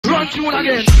one tune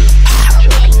again.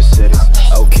 Choking your cities.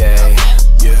 Okay.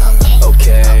 Yeah.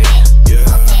 Okay.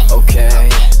 Yeah. Okay.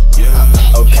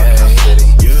 Yeah. Okay.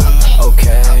 Okay. Yeah.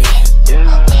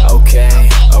 Okay.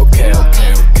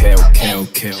 Okay.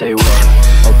 Okay. Say what?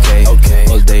 Okay. Okay.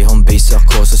 All day home base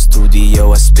ako sa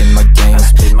studio. I spin my game.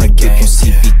 Nag-give yung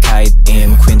CP kahit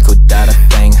AM Queen ko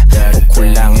darating. O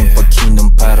kulang yung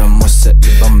paghinom para mo sa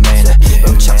ibang men.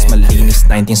 Yung chucks malinis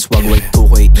 19 swag way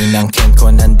 2K inangkin ko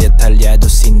ng detalyado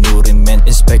sinuri men.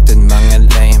 Inspected mga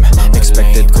lame.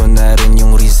 Expected ko na rin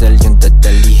yung Rizal yung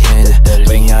dadalihin.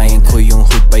 Pahingayin ko yung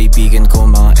hood paibigan ko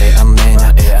mga amen.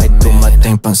 Ay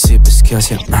dumating pang sip skills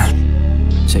yan.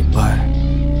 Say what?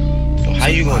 How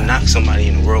you gonna knock somebody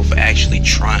in the world for actually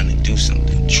trying to do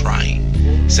something? Trying.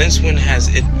 Since when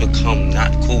has it become not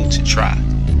cool to try?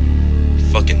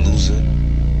 Fucking loser.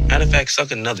 Matter of fact, suck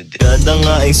another dick. Kada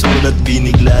nga ay sulat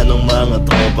binigla ng mga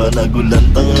tropa.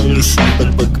 Nagulantang ang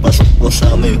isipan pagpasok ko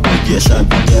sa may hudya.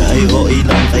 Sabi niya ay okay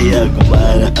lang kaya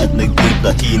gumana at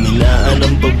nagtipa. Hinilaan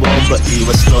ng babomba,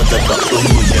 iwas no tatakong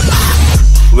niya.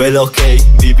 Well okay,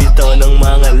 bibitaw ng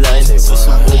mga lines.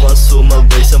 Susubukang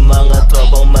sumabay sa mga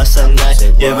tropang masanay.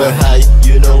 Ever high,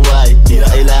 you know why. Di na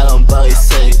kailangan pang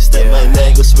isay. Step my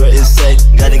language, we're insane.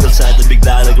 Galing kalsada,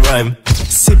 bigla nag-rhyme.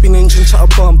 Sipping engine tsaka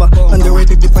bomba.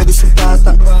 Underrated, di pwede sa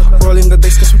tata. Rolling the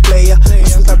dice kasi playa.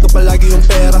 Masantado palagi yung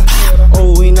pera.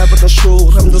 Oh, we never the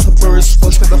show. Ramdo sa first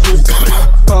pulse with the hook.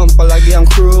 Pump palagi ang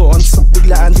crew. On sa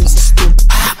biglaan din sa stoop.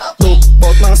 Dope,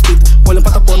 bawat mga speed. Walang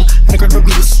patapon, record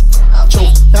release.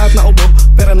 Choke, lahat na ubo.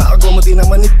 Pero nakagoma di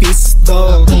naman ipis.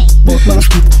 Dog, bawat mga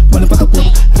speed. Walang patapon,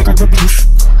 record release.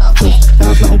 Choke,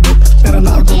 lahat na ubo. Pero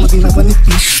nakagoma di naman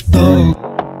ipis. Dog.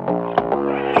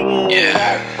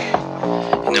 Yeah,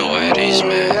 you know what it is,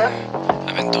 man.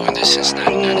 I've been doing this since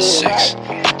 1996.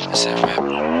 I said rap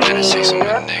 96 on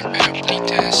my neck, man. I bleed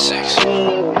 10-6.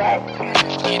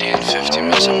 Bleed in 50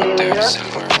 mils on my dick,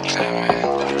 silver reclaim, man.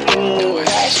 You know what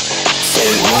it is, man.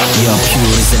 Yo,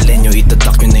 pure Rizaleño,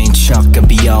 itatak nyo na yung shock.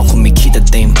 Gabi ako kumikita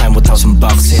time 1,000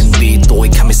 bucks NB, tukoy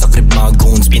kami sa crib mga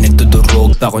goons.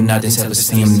 Pinagdudurog, bako natin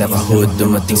self-esteem. Nakahood,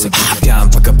 dumating sa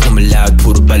kikam. Pagka pumalag,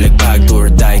 puro balagbag. Do or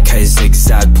die, kaya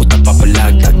zigzag. Puta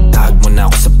papalag, tagtag mo na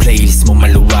ako sa playlist mo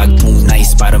maluwag. Too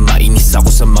nice para mainis ako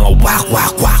sa mga wak.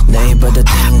 Naiba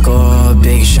dating ko,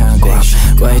 big siyang guwak.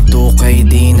 Kahit tukay,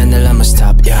 di na nalang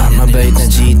ma-stop. Yeah, mabait na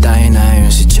G, tayo na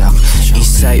yun si Chuck.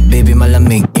 Eastside, baby,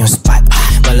 malamig yung spot.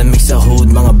 Malamig sa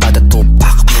hood, mga bata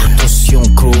tupak. Putos yung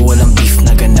crew, walang beef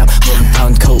na ganap.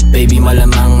 Hometown coat, baby,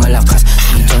 malamang malakas.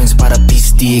 Joints para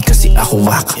peace, di kasi ako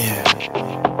wak.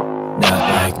 Not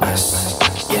like us,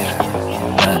 yeah.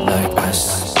 Not like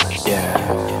us, yeah.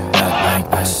 Not like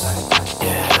us,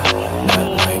 yeah. Not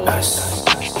like us,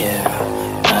 yeah.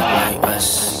 Not like us,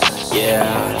 yeah.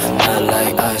 Not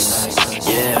like us,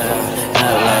 yeah.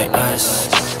 Not like us,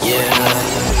 yeah.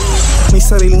 May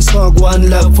sariling swag,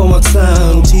 one love for my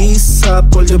town. G's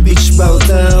up, all the beach bow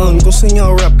down. Gusto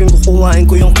niya rap yung kukuhain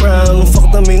ko yung crown.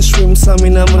 Fuck the mainstream, sa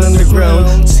amin naman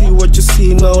underground. See what you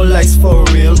see, no lies for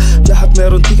real. Lahat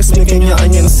meron tikas, may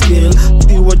kanyaan yan skill.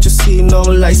 See what you see, no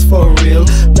lies for real.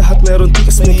 Lahat meron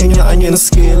tikas, may kanyaan yan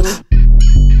skill.